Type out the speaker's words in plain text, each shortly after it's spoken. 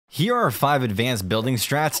Here are 5 advanced building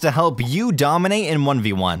strats to help you dominate in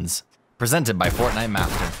 1v1s. Presented by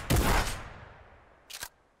FortniteMaster.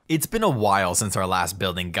 It's been a while since our last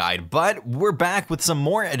building guide, but we're back with some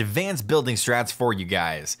more advanced building strats for you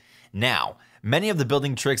guys. Now, many of the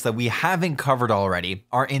building tricks that we haven't covered already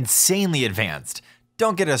are insanely advanced.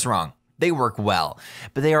 Don't get us wrong, they work well,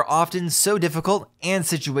 but they are often so difficult and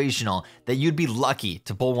situational that you'd be lucky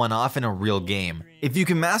to pull one off in a real game. If you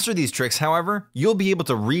can master these tricks, however, you'll be able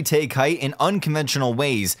to retake height in unconventional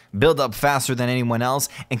ways, build up faster than anyone else,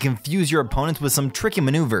 and confuse your opponents with some tricky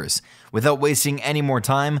maneuvers. Without wasting any more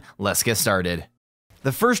time, let's get started.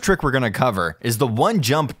 The first trick we're going to cover is the one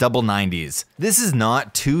jump double 90s. This is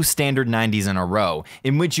not 2 standard 90s in a row,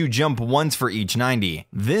 in which you jump once for each 90.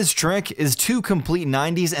 This trick is 2 complete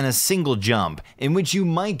 90s and a single jump, in which you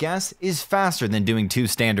might guess is faster than doing 2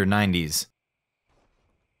 standard 90s.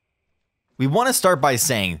 We want to start by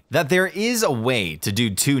saying that there is a way to do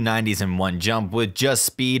 2 90s in one jump with just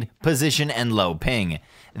speed, position, and low ping.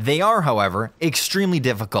 They are, however, extremely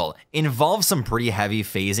difficult, involve some pretty heavy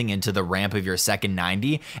phasing into the ramp of your second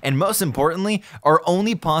 90, and most importantly, are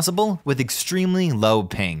only possible with extremely low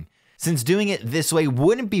ping. Since doing it this way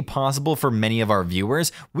wouldn't be possible for many of our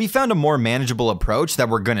viewers, we found a more manageable approach that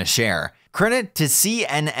we're gonna share. Credit to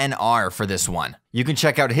CNNR for this one. You can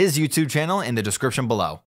check out his YouTube channel in the description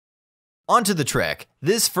below. Onto the trick.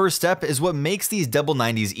 This first step is what makes these double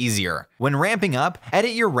 90s easier. When ramping up,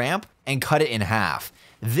 edit your ramp and cut it in half.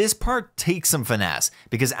 This part takes some finesse,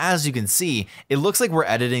 because as you can see, it looks like we're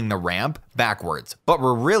editing the ramp backwards, but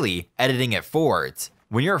we're really editing it forwards.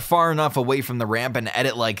 When you're far enough away from the ramp and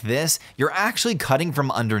edit like this, you're actually cutting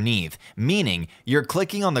from underneath, meaning you're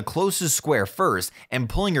clicking on the closest square first and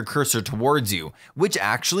pulling your cursor towards you, which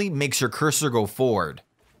actually makes your cursor go forward.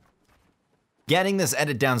 Getting this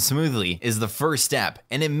edit down smoothly is the first step,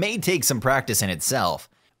 and it may take some practice in itself.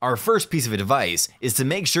 Our first piece of advice is to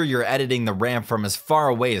make sure you're editing the ramp from as far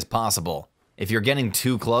away as possible. If you're getting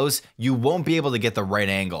too close, you won't be able to get the right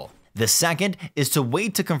angle. The second is to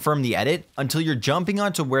wait to confirm the edit until you're jumping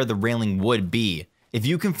onto where the railing would be. If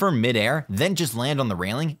you confirm midair, then just land on the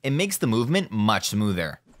railing, it makes the movement much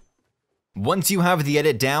smoother. Once you have the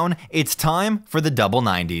edit down, it's time for the double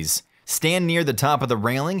 90s. Stand near the top of the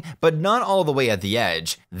railing, but not all the way at the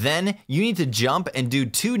edge. Then, you need to jump and do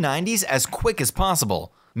 2 90s as quick as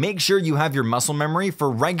possible. Make sure you have your muscle memory for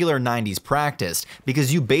regular 90s practiced,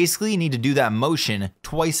 because you basically need to do that motion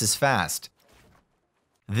twice as fast.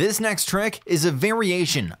 This next trick is a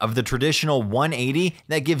variation of the traditional 180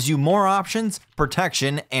 that gives you more options,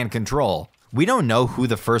 protection, and control. We don't know who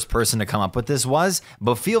the first person to come up with this was,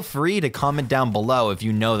 but feel free to comment down below if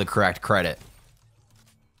you know the correct credit.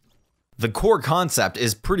 The core concept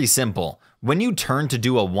is pretty simple. When you turn to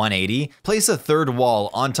do a 180, place a third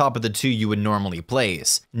wall on top of the 2 you would normally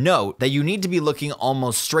place. Note that you need to be looking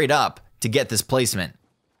almost straight up to get this placement.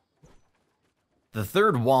 The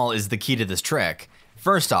third wall is the key to this trick.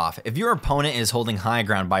 First off, if your opponent is holding high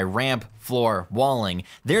ground by ramp, floor, walling,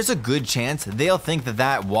 there's a good chance they'll think that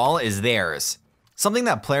that wall is theirs. Something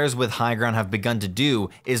that players with high ground have begun to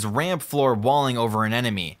do is ramp, floor, walling over an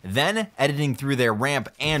enemy, then editing through their ramp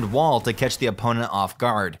and wall to catch the opponent off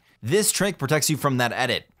guard. This trick protects you from that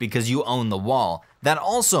edit because you own the wall. That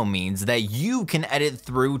also means that you can edit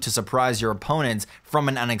through to surprise your opponents from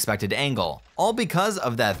an unexpected angle, all because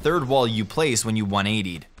of that third wall you place when you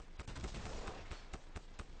 180'd.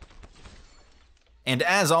 And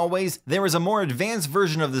as always, there is a more advanced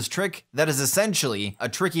version of this trick that is essentially a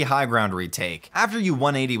tricky high ground retake. After you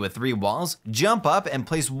 180 with 3 walls, jump up and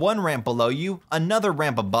place 1 ramp below you, another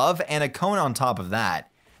ramp above, and a cone on top of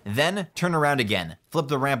that. Then turn around again, flip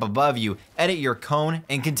the ramp above you, edit your cone,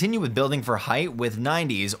 and continue with building for height with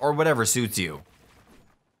 90s or whatever suits you.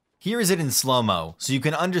 Here is it in slow-mo, so you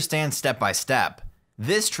can understand step by step.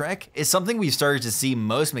 This trick is something we've started to see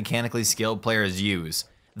most mechanically skilled players use.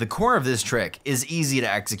 The core of this trick is easy to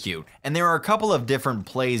execute, and there are a couple of different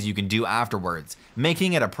plays you can do afterwards,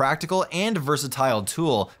 making it a practical and versatile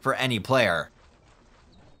tool for any player.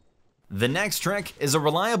 The next trick is a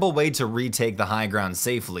reliable way to retake the high ground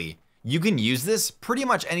safely. You can use this pretty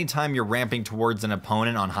much anytime you're ramping towards an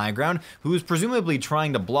opponent on high ground who is presumably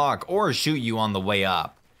trying to block or shoot you on the way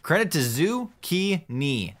up. Credit to Zoo Key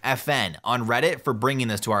Ni FN on Reddit for bringing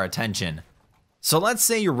this to our attention. So let's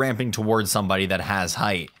say you're ramping towards somebody that has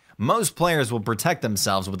height. Most players will protect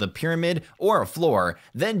themselves with a pyramid or a floor,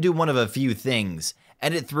 then do one of a few things.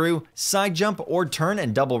 Edit through, side jump, or turn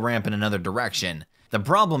and double ramp in another direction. The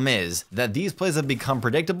problem is that these plays have become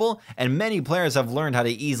predictable and many players have learned how to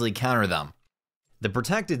easily counter them. The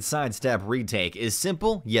protected sidestep retake is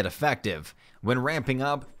simple yet effective. When ramping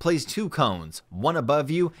up, place 2 cones, one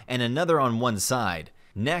above you and another on one side.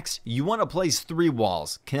 Next, you want to place 3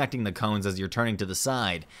 walls, connecting the cones as you're turning to the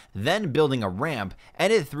side, then building a ramp,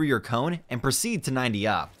 edit through your cone, and proceed to 90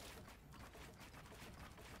 up.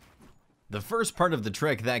 The first part of the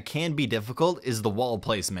trick that can be difficult is the wall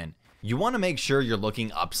placement. You want to make sure you're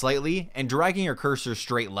looking up slightly and dragging your cursor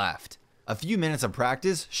straight left. A few minutes of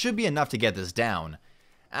practice should be enough to get this down.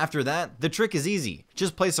 After that, the trick is easy.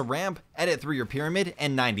 Just place a ramp, edit through your pyramid,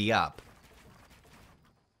 and 90 up.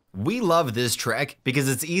 We love this trick because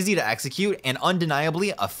it's easy to execute and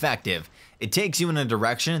undeniably effective. It takes you in a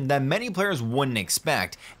direction that many players wouldn't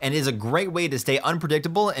expect and is a great way to stay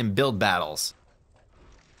unpredictable and build battles.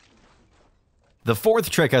 The fourth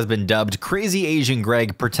trick has been dubbed Crazy Asian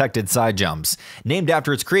Greg Protected Side Jumps, named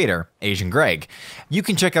after its creator, Asian Greg. You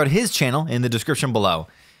can check out his channel in the description below.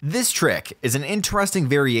 This trick is an interesting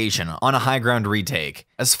variation on a high ground retake.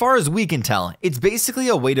 As far as we can tell, it's basically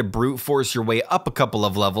a way to brute force your way up a couple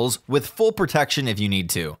of levels with full protection if you need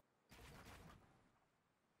to.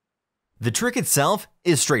 The trick itself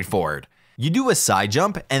is straightforward. You do a side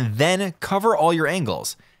jump and then cover all your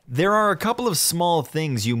angles. There are a couple of small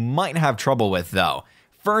things you might have trouble with though.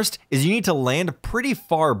 First is you need to land pretty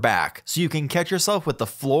far back so you can catch yourself with the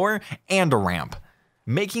floor and a ramp.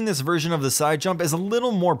 Making this version of the side jump is a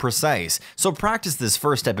little more precise, so practice this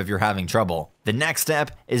first step if you're having trouble. The next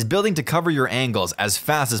step is building to cover your angles as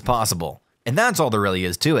fast as possible. And that's all there really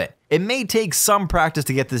is to it. It may take some practice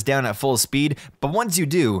to get this down at full speed, but once you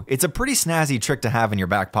do, it's a pretty snazzy trick to have in your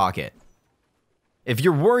back pocket. If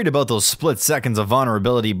you're worried about those split seconds of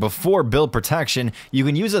vulnerability before build protection, you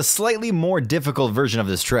can use a slightly more difficult version of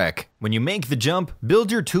this trick. When you make the jump,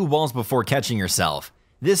 build your 2 walls before catching yourself.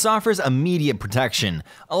 This offers immediate protection,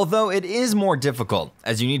 although it is more difficult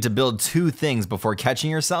as you need to build 2 things before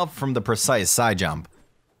catching yourself from the precise side jump.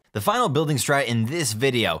 The final building strat in this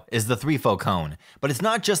video is the 3-foe cone, but it's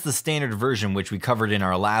not just the standard version which we covered in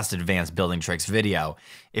our last advanced building tricks video.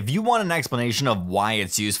 If you want an explanation of why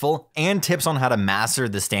it's useful and tips on how to master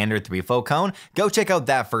the standard 3-foe cone, go check out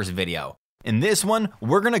that first video. In this one,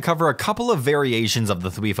 we're going to cover a couple of variations of the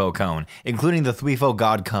 3-foe cone, including the 3-foe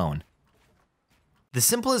god cone. The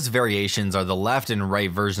simplest variations are the left and right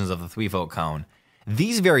versions of the 3-foe cone.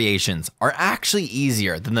 These variations are actually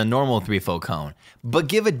easier than the normal 3-foe cone, but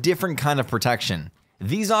give a different kind of protection.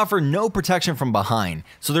 These offer no protection from behind,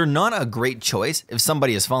 so they're not a great choice if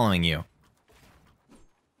somebody is following you.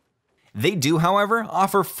 They do, however,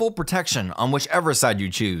 offer full protection on whichever side you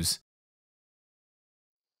choose.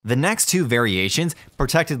 The next 2 variations,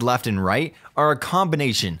 protected left and right, are a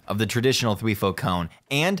combination of the traditional 3-foe cone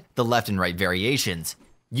and the left and right variations.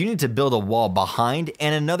 You need to build a wall behind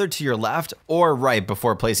and another to your left or right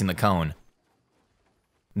before placing the cone.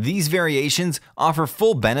 These variations offer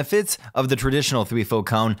full benefits of the traditional 3-foe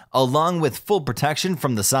cone along with full protection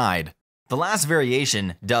from the side. The last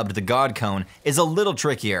variation, dubbed the god cone, is a little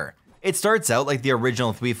trickier. It starts out like the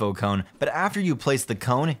original 3-foe cone, but after you place the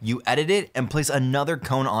cone, you edit it and place another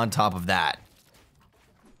cone on top of that.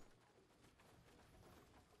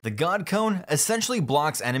 The god cone essentially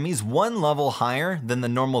blocks enemies 1 level higher than the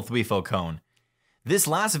normal 3-foe cone. This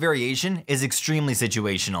last variation is extremely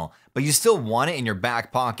situational, but you still want it in your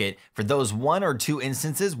back pocket for those 1 or 2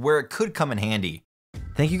 instances where it could come in handy.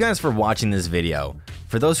 Thank you guys for watching this video.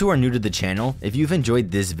 For those who are new to the channel, if you've enjoyed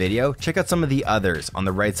this video, check out some of the others on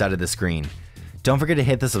the right side of the screen. Don't forget to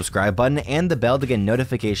hit the subscribe button and the bell to get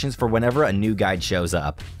notifications for whenever a new guide shows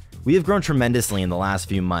up. We have grown tremendously in the last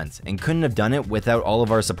few months and couldn't have done it without all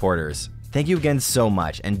of our supporters. Thank you again so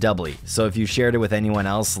much, and doubly so if you shared it with anyone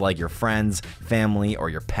else like your friends, family, or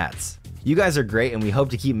your pets. You guys are great and we hope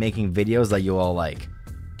to keep making videos that you all like.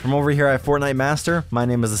 From over here at FortniteMaster, my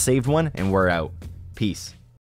name is The Saved One and we're out. Peace.